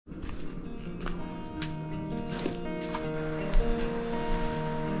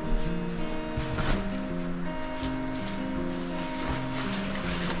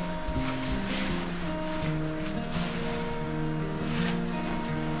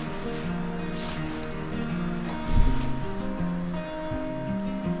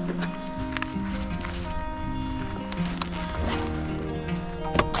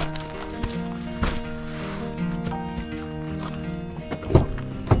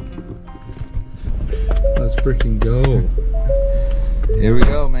freaking go. Here we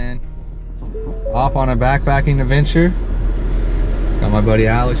go, man. Off on a backpacking adventure. Got my buddy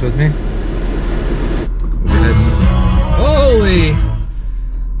Alex with me. Holy!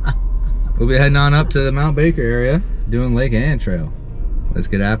 We'll be heading on up to the Mount Baker area, doing Lake Ann Trail. Let's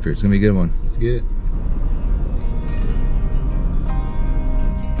get after it. It's gonna be a good one. Let's get it.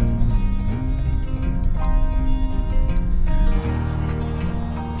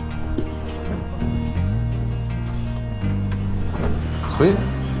 Sweet.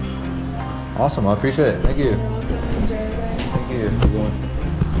 Awesome. I appreciate it. Thank you. Thank you. Keep going.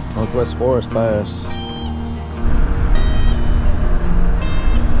 Northwest Forest by us.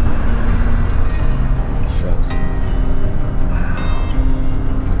 Shucks. Wow.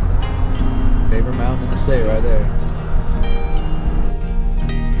 Favorite mountain in the state right there.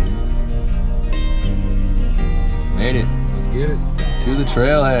 Made it. Let's get it. To the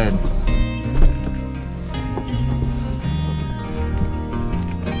trailhead.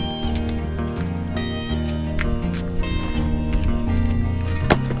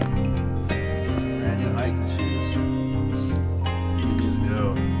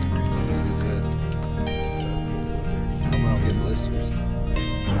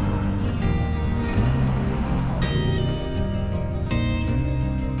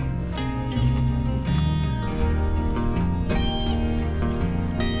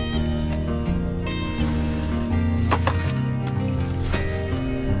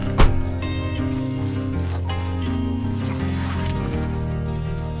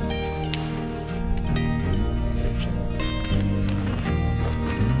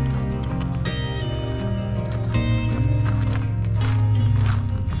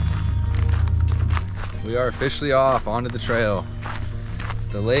 We are officially off onto the trail,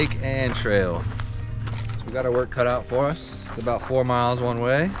 the Lake Ann Trail. So we got our work cut out for us. It's about 4 miles one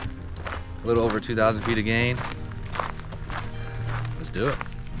way, a little over 2,000 feet of gain. Let's do it.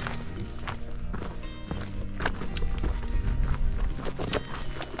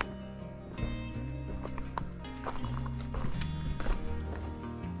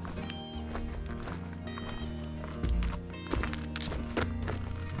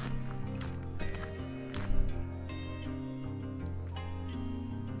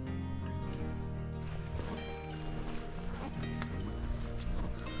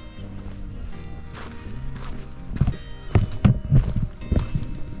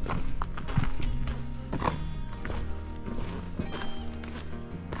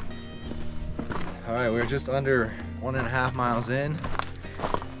 All right, we're just under 1.5 miles in.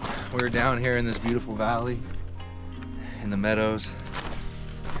 We're down here in this beautiful valley in the meadows,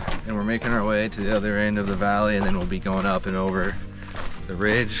 and we're making our way to the other end of the valley, and then we'll be going up and over the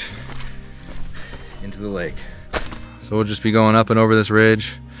ridge into the lake. So we'll just be going up and over this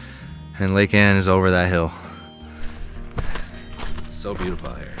ridge, and Lake Ann is over that hill. So beautiful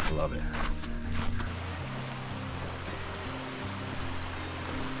out here, I love it.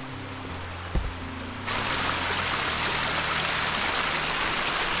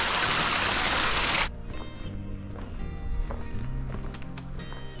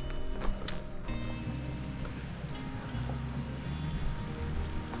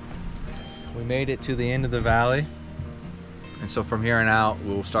 We made it to the end of the valley, and so from here on out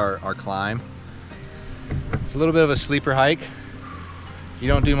we'll start our climb. It's a little bit of a sleeper hike. You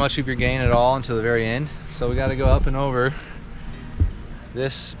don't do much of your gain at all until the very end, so we got to go up and over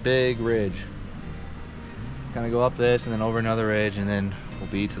this big ridge. Kind of go up this and then over another ridge, and then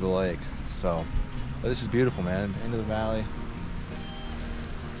we'll be to the lake. So, but this is beautiful, man. End of the valley,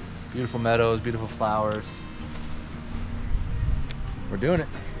 beautiful meadows, beautiful flowers. We're doing it.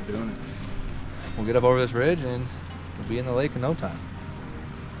 We're doing it. We'll get up over this ridge and we'll be in the lake in no time.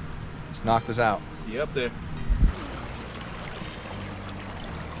 Let's knock this out. See you up there.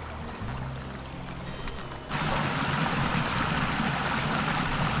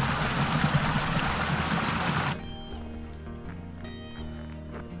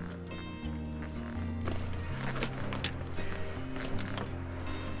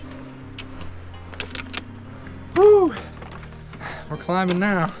 Woo! We're climbing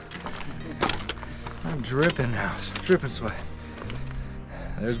now. I'm dripping now, dripping sweat.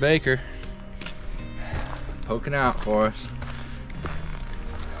 There's Baker, poking out for us.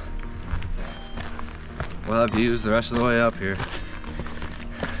 We'll have views the rest of the way up here.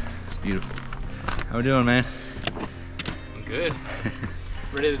 It's beautiful. How we doing, man? I'm good.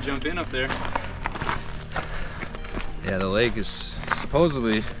 Ready to jump in up there. Yeah, the lake is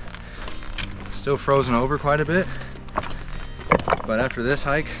supposedly still frozen over quite a bit, but after this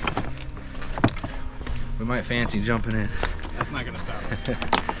hike, we might fancy jumping in. That's not gonna stop us.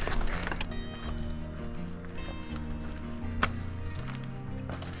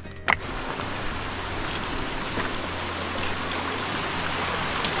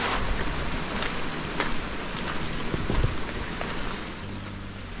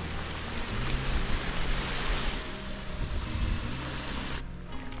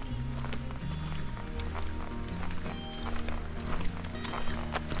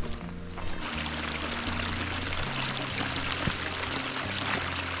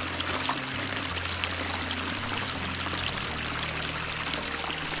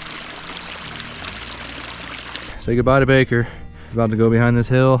 Say goodbye to Baker. He's about to go behind this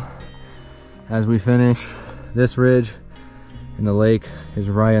hill as we finish this ridge, and the lake is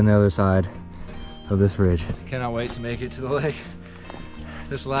right on the other side of this ridge. Cannot wait to make it to the lake.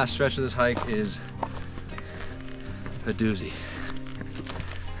 This last stretch of this hike is a doozy,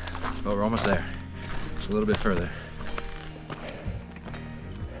 but we're almost there. Just a little bit further.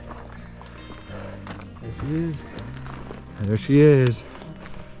 There she is. There she is.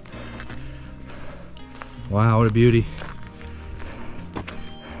 Wow, what a beauty.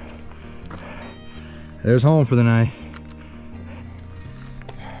 There's home for the night.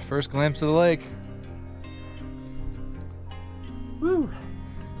 First glimpse of the lake. Woo!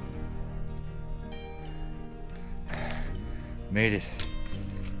 Made it.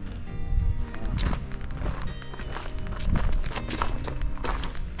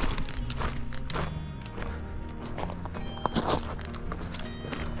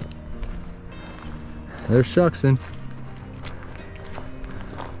 There's Shuksan.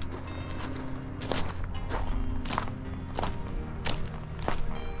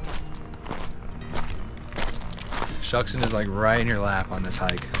 Shuksan is like right in your lap on this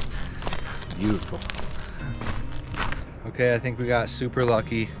hike. Beautiful. Okay, I think we got super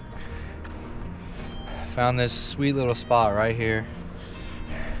lucky. Found this sweet little spot right here.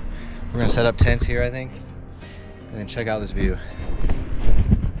 We're gonna set up tents here, I think, and then check out this view.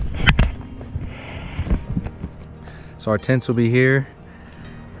 So our tents will be here.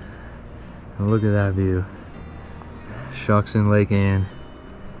 And look at that view. Shuksan Lake Ann.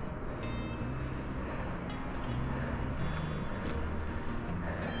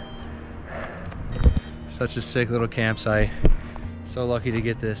 Such a sick little campsite. So lucky to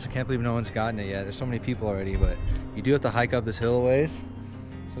get this. I can't believe no one's gotten it yet. There's so many people already, but you do have to hike up this hill a ways.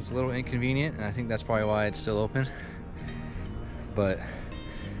 So it's a little inconvenient, and I think that's probably why it's still open. But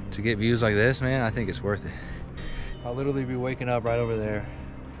to get views like this, man, I think it's worth it. I'll literally be waking up right over there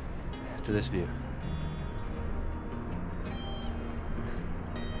to this view.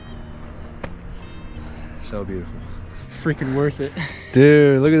 So beautiful. Freaking worth it.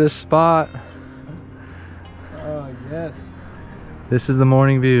 Dude, look at this spot. Oh, yes. This is the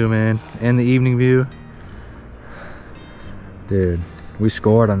morning view, man, and the evening view. Dude, we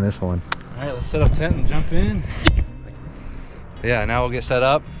scored on this one. All right, let's set up tent and jump in. Yeah, now we'll get set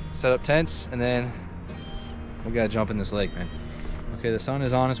up tents, and then we gotta jump in this lake, man. Okay, the sun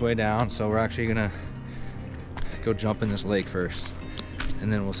is on its way down, so we're actually gonna go jump in this lake first,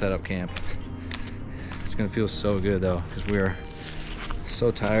 and then we'll set up camp. It's gonna feel so good though, because we are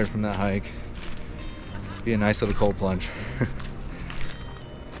so tired from that hike. Be a nice little cold plunge.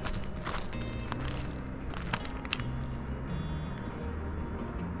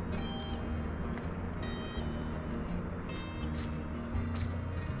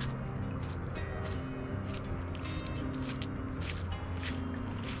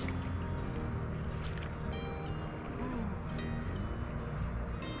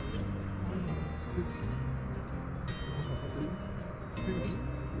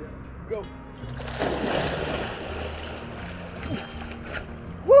 Go.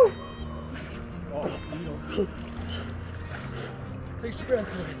 Woo! Oh, needles. Take your breath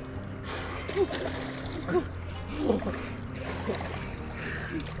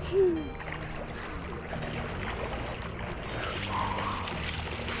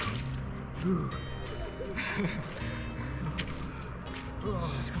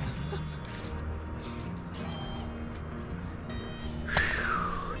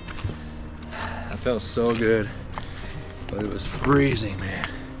That felt so good, but it was freezing, man.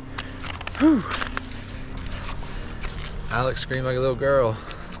 Whew. Alex screamed like a little girl.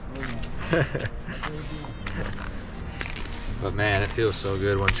 But man, it feels so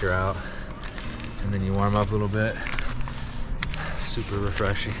good once you're out, and then you warm up a little bit. Super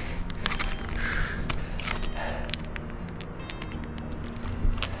refreshing.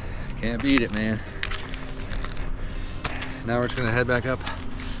 Can't beat it, man. Now we're just gonna head back up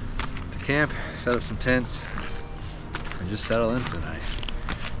to camp, set up some tents, and just settle in for the night.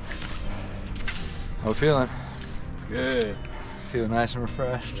 How we feeling? Good. Feel nice and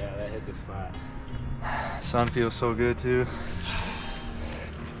refreshed. Yeah, that hit the spot. Sun feels so good too.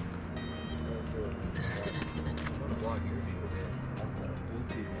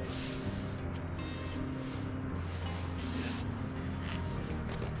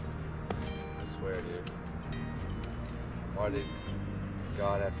 I swear, dude. Why did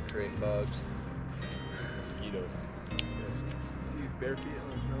God have to create bugs? Mosquitoes. See these bare feet on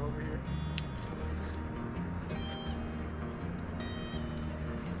the snow over here?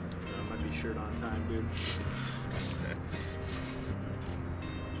 I might be shirt on time, dude.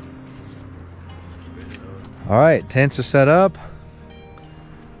 All right, tents are set up.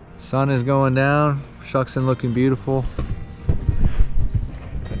 Sun is going down. Shuksan looking beautiful.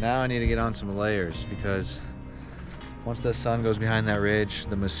 But now I need to get on some layers because once the sun goes behind that ridge,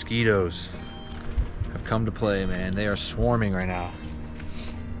 the mosquitoes have come to play, man. They are swarming right now.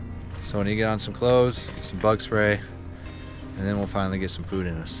 So I need to get on some clothes, some bug spray, and then we'll finally get some food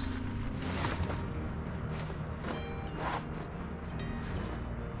in us.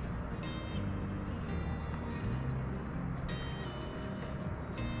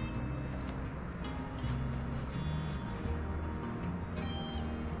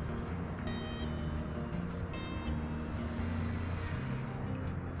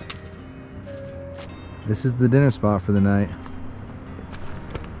 This is the dinner spot for the night.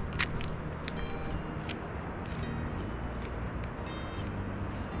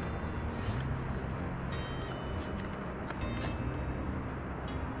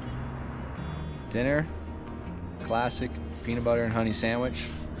 Dinner, classic peanut butter and honey sandwich.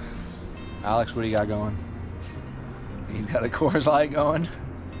 Alex, what do you got going? He's got a Coors Light going.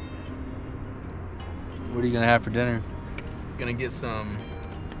 What are you gonna have for dinner? Gonna get some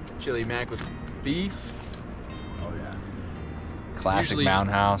chili mac with beef. Oh yeah. Classic Usually-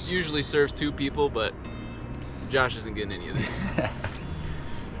 Mountain House. Usually serves 2 people, but Josh isn't getting any of these.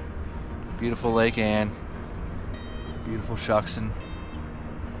 Beautiful Lake Ann. Beautiful Shuksan.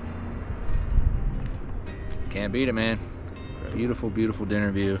 Can't beat it, man. Beautiful, beautiful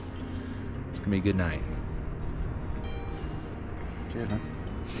dinner view. It's gonna be a good night. Cheers, man.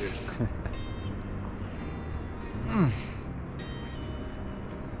 Cheers.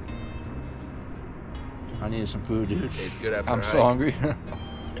 I needed some food, dude. Tastes good after I'm a so hike. hungry.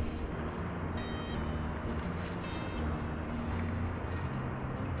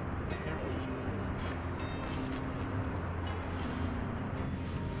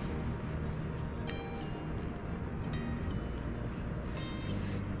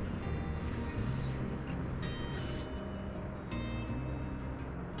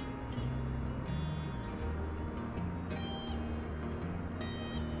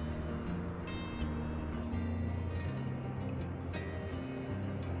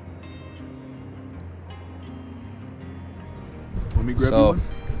 Let me grab you So, one.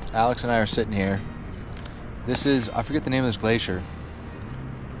 Alex and I are sitting here. This is, I forget the name of this glacier.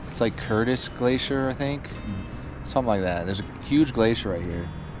 It's like Curtis Glacier, I think. Something like that. There's a huge glacier right here.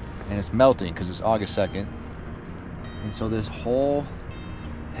 And it's melting because it's August 2nd. And so this whole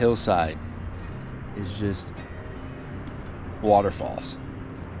hillside is just waterfalls.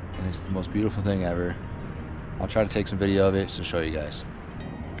 And it's the most beautiful thing ever. I'll try to take some video of it to show you guys.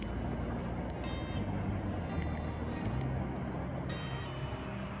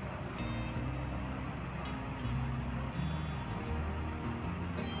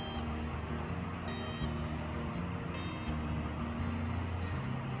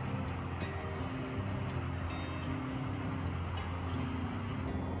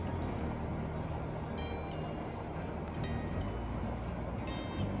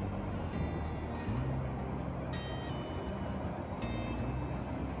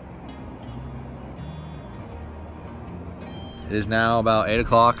 It is now about 8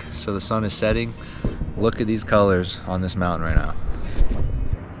 o'clock, so the sun is setting. Look at these colors on this mountain right now.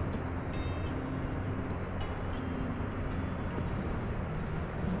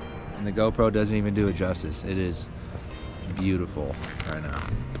 And the GoPro doesn't even do it justice. It is beautiful right now.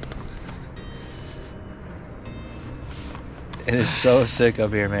 It is so sick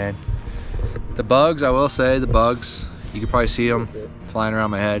up here, man. The bugs, I will say, the bugs, you can probably see them flying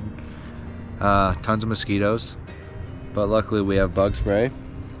around my head. Tons of mosquitoes. But luckily we have bug spray.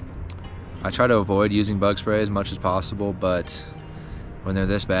 I try to avoid using bug spray as much as possible, but when they're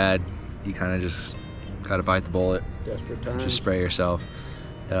this bad, you kind of just gotta bite the bullet. Desperate times. Just spray yourself.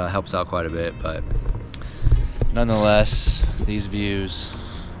 It helps out quite a bit, but nonetheless, these views.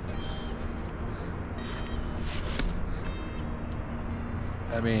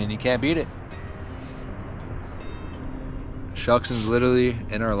 I mean, you can't beat it. Shuksan's literally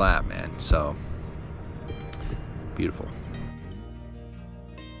in our lap, man, so. Beautiful.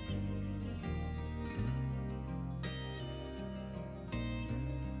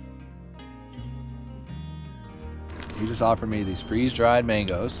 He just offered me these freeze-dried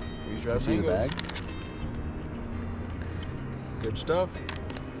mangoes. Freeze-dried See the mangoes. bag? Good stuff.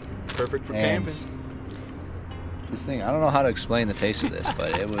 Perfect for And camping. this thing, I don't know how to explain the taste of this,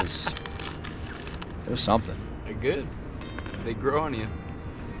 but it was something. They're good. They grow on you.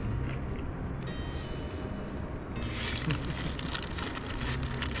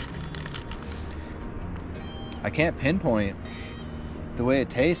 I can't pinpoint the way it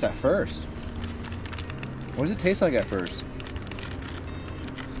tastes at first. What does it taste like at first?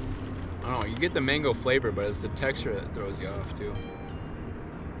 I don't know. You get the mango flavor, but it's the texture that throws you off too.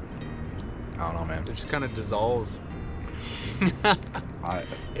 I don't know, man. It just kind of dissolves.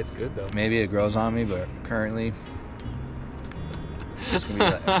 It's good though. Maybe it grows on me, but currently it's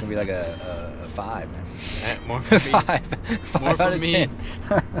gonna be like a 5, man. More for me. 5 More out for of me.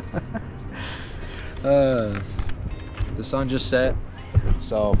 10. The sun just set,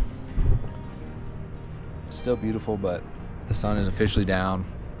 so it's still beautiful, but the sun is officially down.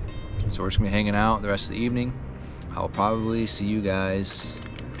 So we're just gonna be hanging out the rest of the evening. I'll probably see you guys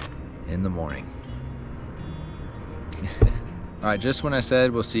in the morning. All right, just when I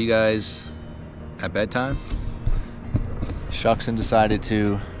said we'll see you guys at bedtime, Shuksan decided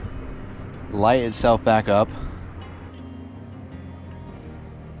to light itself back up.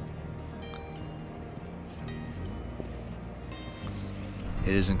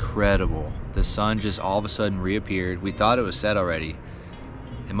 It is incredible. The sun just all of a sudden reappeared. We thought it was set already.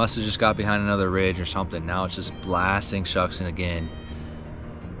 It must have just got behind another ridge or something. Now it's just blasting Shuksan again,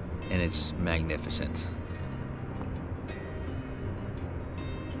 and it's magnificent.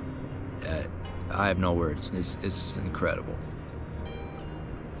 I have no words. It's incredible.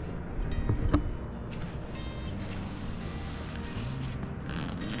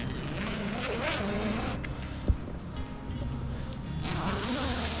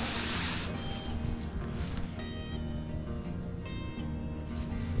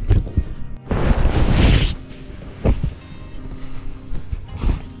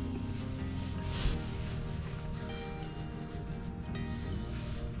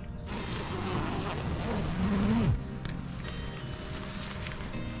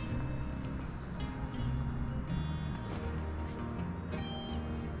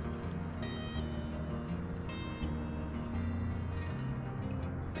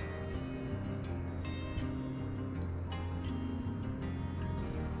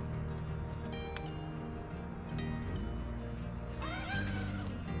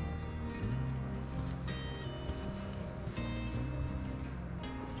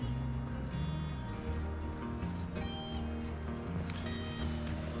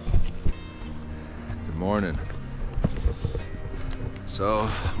 Morning. So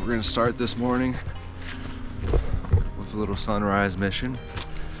we're gonna start this morning with a little sunrise mission.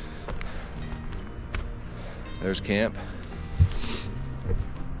 There's camp.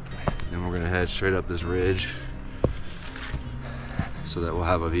 Then we're gonna head straight up this ridge so that we'll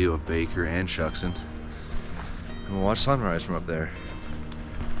have a view of Baker and Shuksan, and we'll watch sunrise from up there.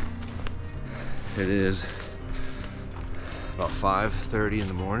 It is about 5:30 in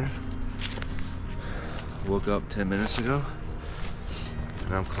the morning. Woke up 10 minutes ago,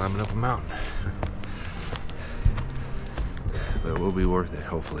 and I'm climbing up a mountain. But it will be worth it,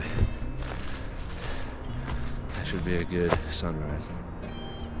 hopefully. That should be a good sunrise.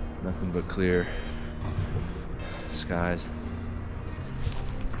 Nothing but clear skies.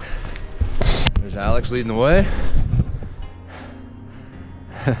 There's Alex leading the way.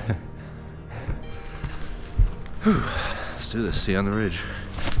 Let's do this, see you on the ridge.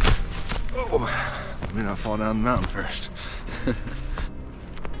 Oh. Let me not fall down the mountain first.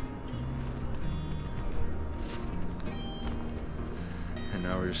 And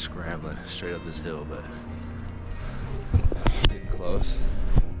now we're just scrambling straight up this hill, but getting close.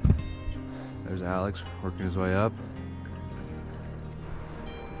 There's Alex working his way up.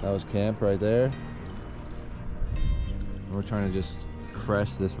 That was camp right there. And we're trying to just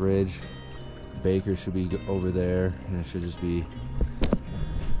crest this ridge. Baker should be over there, and it should just be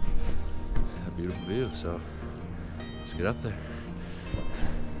beautiful view, so let's get up there.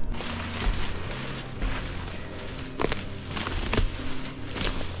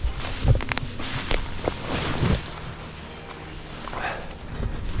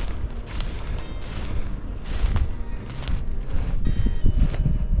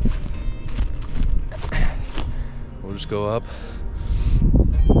 We'll just go up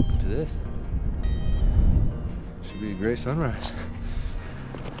to this. Should be a great sunrise.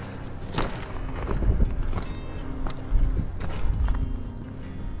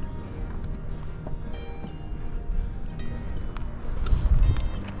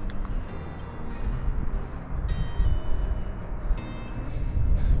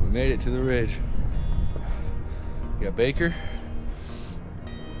 Made it to the ridge. We got Baker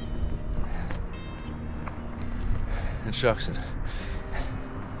and Shuksan.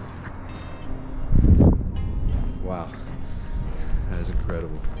 Wow, that is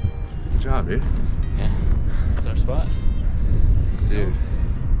incredible. Good job, dude. Yeah, that's our spot. Dude,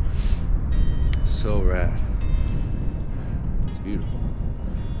 it's so rad. It's beautiful.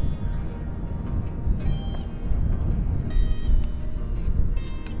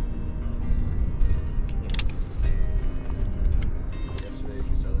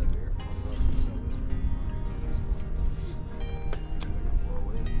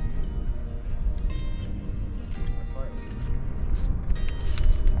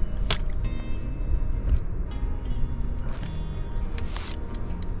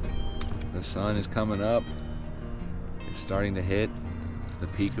 The sun is coming up. It's starting to hit the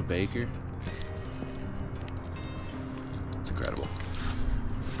peak of Baker. It's incredible.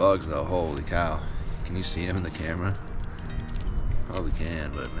 Bugs though, holy cow. Can you see them in the camera? Probably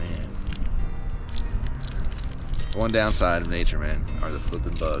can, but man. One downside of nature, man, are the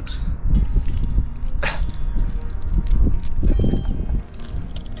flipping bugs.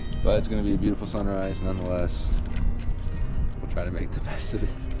 But it's gonna be a beautiful sunrise nonetheless. We'll try to make the best of it.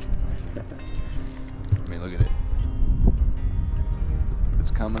 I mean, look at it.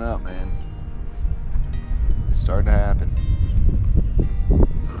 It's coming up, man. It's starting to happen.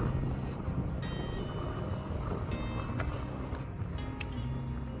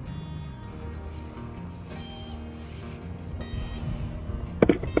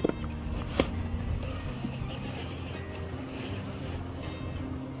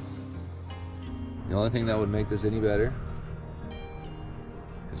 The only thing that would make this any better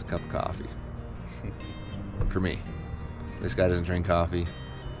is a cup of coffee. For me. This guy doesn't drink coffee.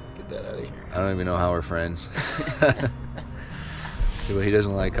 Get that out of here. I don't even know how we're friends. He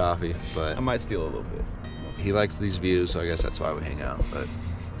doesn't like coffee, but I might steal a little bit. he likes these views, so I guess that's why we hang out. But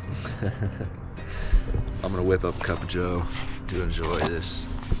I'm gonna whip up a cup of Joe to enjoy this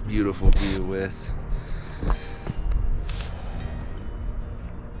beautiful view with.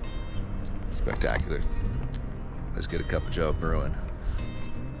 Spectacular. Let's get a cup of Joe brewing.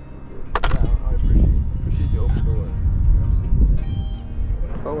 Yeah, I appreciate the open door.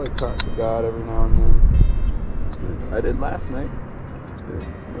 I like talk to God every now and then. I did last night.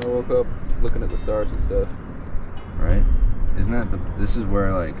 I woke up looking at the stars and stuff. Right? Isn't that this is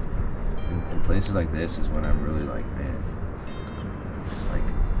where, like, in places like this is when I'm really like, man,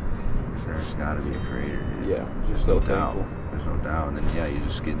 like, there's gotta be a creator, dude. Yeah, just so thankful. There's no doubt. And then, yeah, you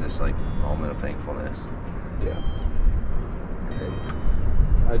just get this, like, moment of thankfulness. Yeah. And then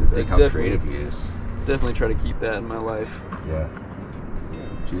I think how creative he is. Definitely try to keep that in my life. Yeah.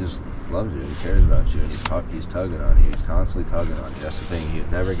 Jesus loves you. He cares about you. And he's tugging on you. He's constantly tugging on you. That's the thing. He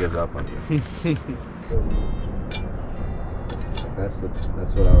never gives up on you.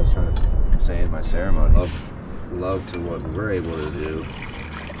 That's what I was trying to say in my ceremony. Love to what we're able to do.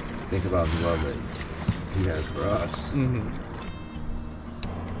 Think about the love that he has for us. Mm-hmm.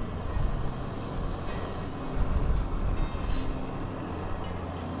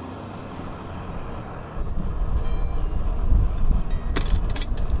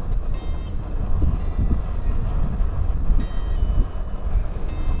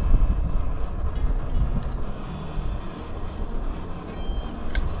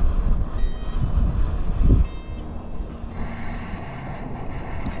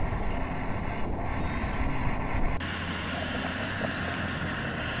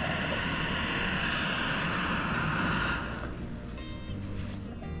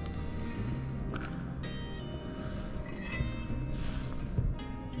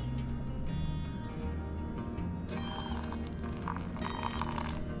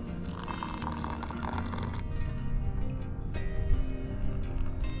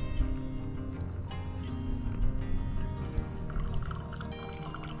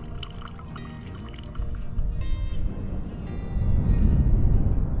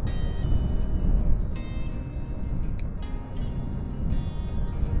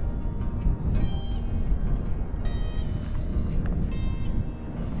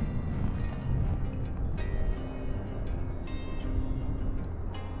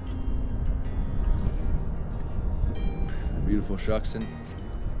 Beautiful Shuksan.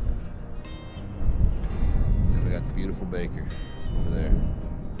 And we got the beautiful Baker over there.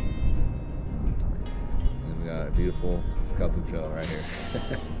 And then we got a beautiful cup of Joe right here.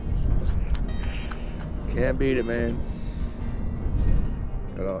 Can't beat it, man.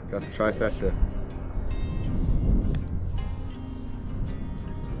 Got the trifecta.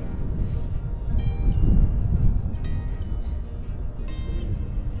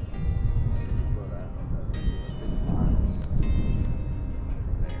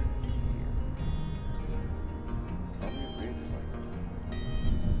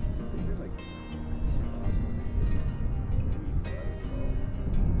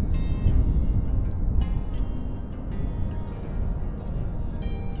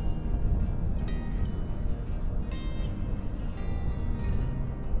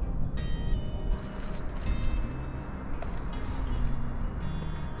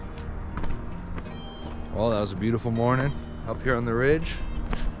 Well, that was a beautiful morning up here on the ridge.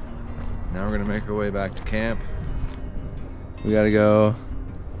 Now we're gonna make our way back to camp. We gotta go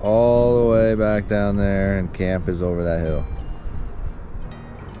all the way back down there, and camp is over that hill.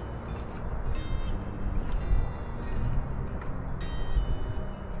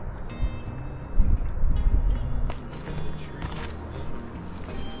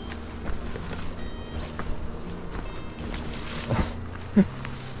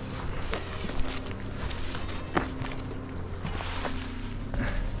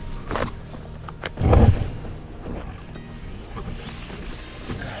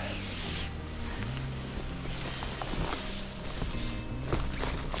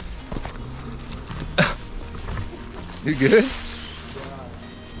 You good?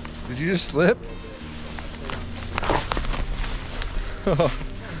 Did you just slip? Oh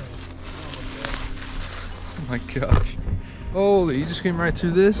my gosh. Holy, you just came right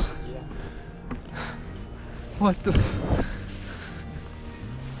through this? Yeah. What the?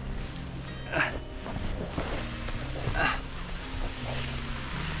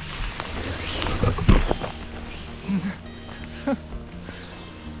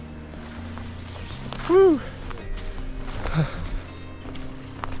 Whew.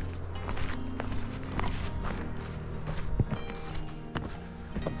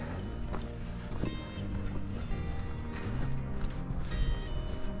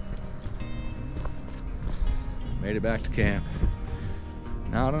 Made it back to camp.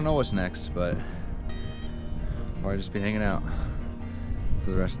 Now I don't know what's next, but I'll probably just be hanging out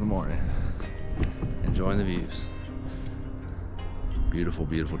for the rest of the morning, enjoying the views. Beautiful,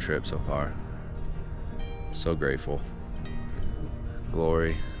 beautiful trip so far. So grateful.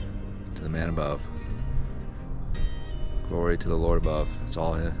 Glory to the man above. Glory to the Lord above. It's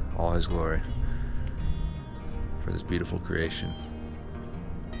all his glory for this beautiful creation.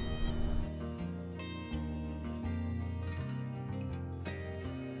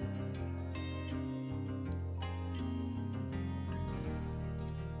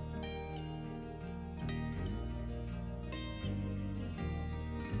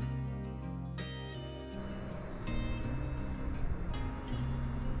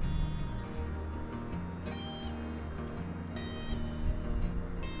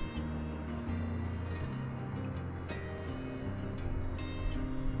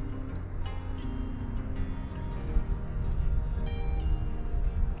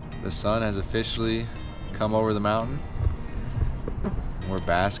 The sun has officially come over the mountain. We're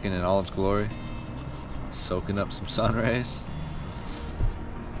basking in all its glory, soaking up some sun rays.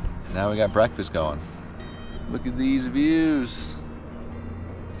 Now we got breakfast going. Look at these views.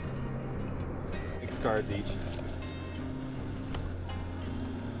 6 cards each.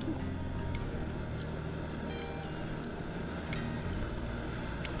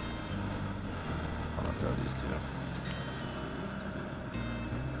 I'm gonna throw these two.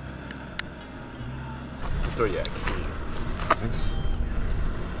 Throw you a key. Thanks.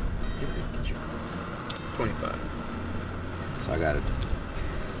 Get you. 25. So I got it.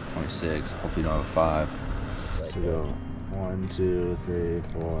 26. Hopefully you don't have a 5. So go 1, 2, 3,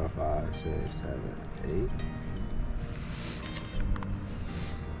 4, 5, 6, 7,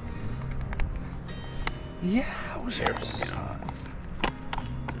 8. Yeah, I was there. Alright,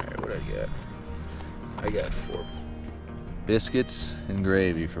 what do I got? I got 4. Biscuits and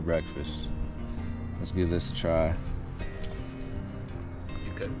gravy for breakfast. Let's give this a try.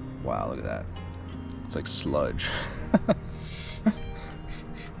 You could. Wow, look at that. It's like sludge.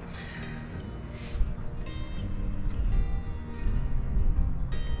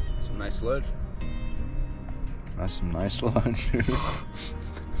 Some nice sludge. That's some nice sludge, dude.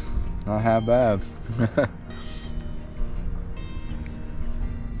 Not half bad.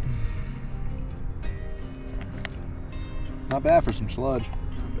 Not bad for some sludge.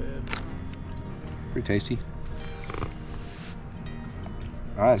 Not bad. Pretty tasty.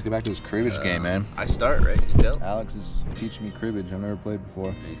 All right, let's get back to this cribbage game, man. I start, right? You tell? Alex is teaching me cribbage. I've never played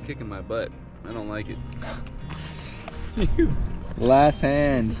before. He's kicking my butt. I don't like it. Last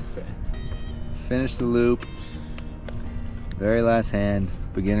hand. Finish the loop. Very last hand.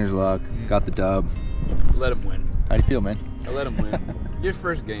 Beginner's luck. Got the dub. Let him win. How do you feel, man? I let him win. Your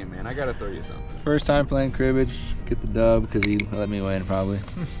first game, man. I gotta throw you something. First time playing cribbage. Get the dub because he let me win, probably.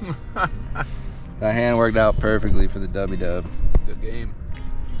 That hand worked out perfectly for the dub. Good game.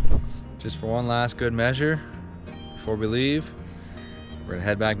 Just for one last good measure, before we leave, we're gonna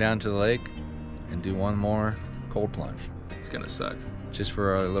head back down to the lake and do one more cold plunge. It's gonna suck. Just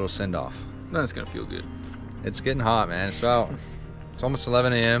for a little send-off. No, it's gonna feel good. It's getting hot, man. It's almost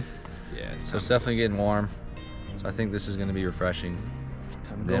 11 a.m. Yeah, So it's definitely getting warm. So I think this is gonna be refreshing.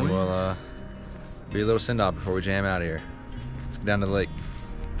 Time Then going. we'll be a little send-off before we jam out of here. Let's get down to the lake.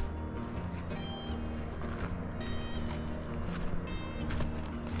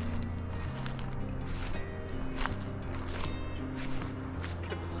 It's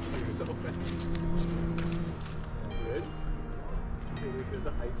gonna suck so bad. Ready? There's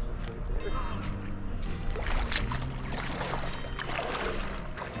an ice chunk right there.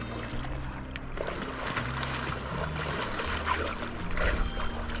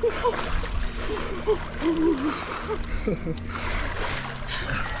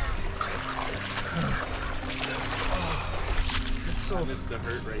 It's so, This is the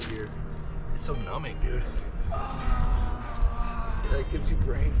hurt right here. it's so numbing, dude. That gives you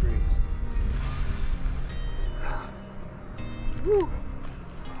brain freeze. Woo.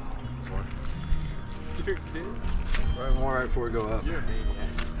 More. Dude, kid. Right, more right before we go up. You're a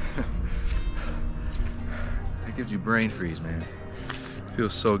maniac. That gives you brain freeze, man.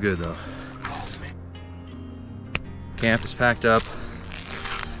 Feels so good though. Camp is packed up.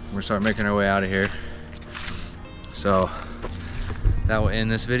 We're gonna start making our way out of here. So that will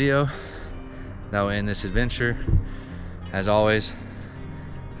end this video. That will end this adventure. As always,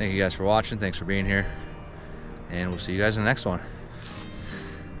 thank you guys for watching. Thanks for being here. And we'll see you guys in the next one.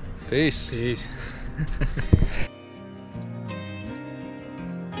 Peace. Peace.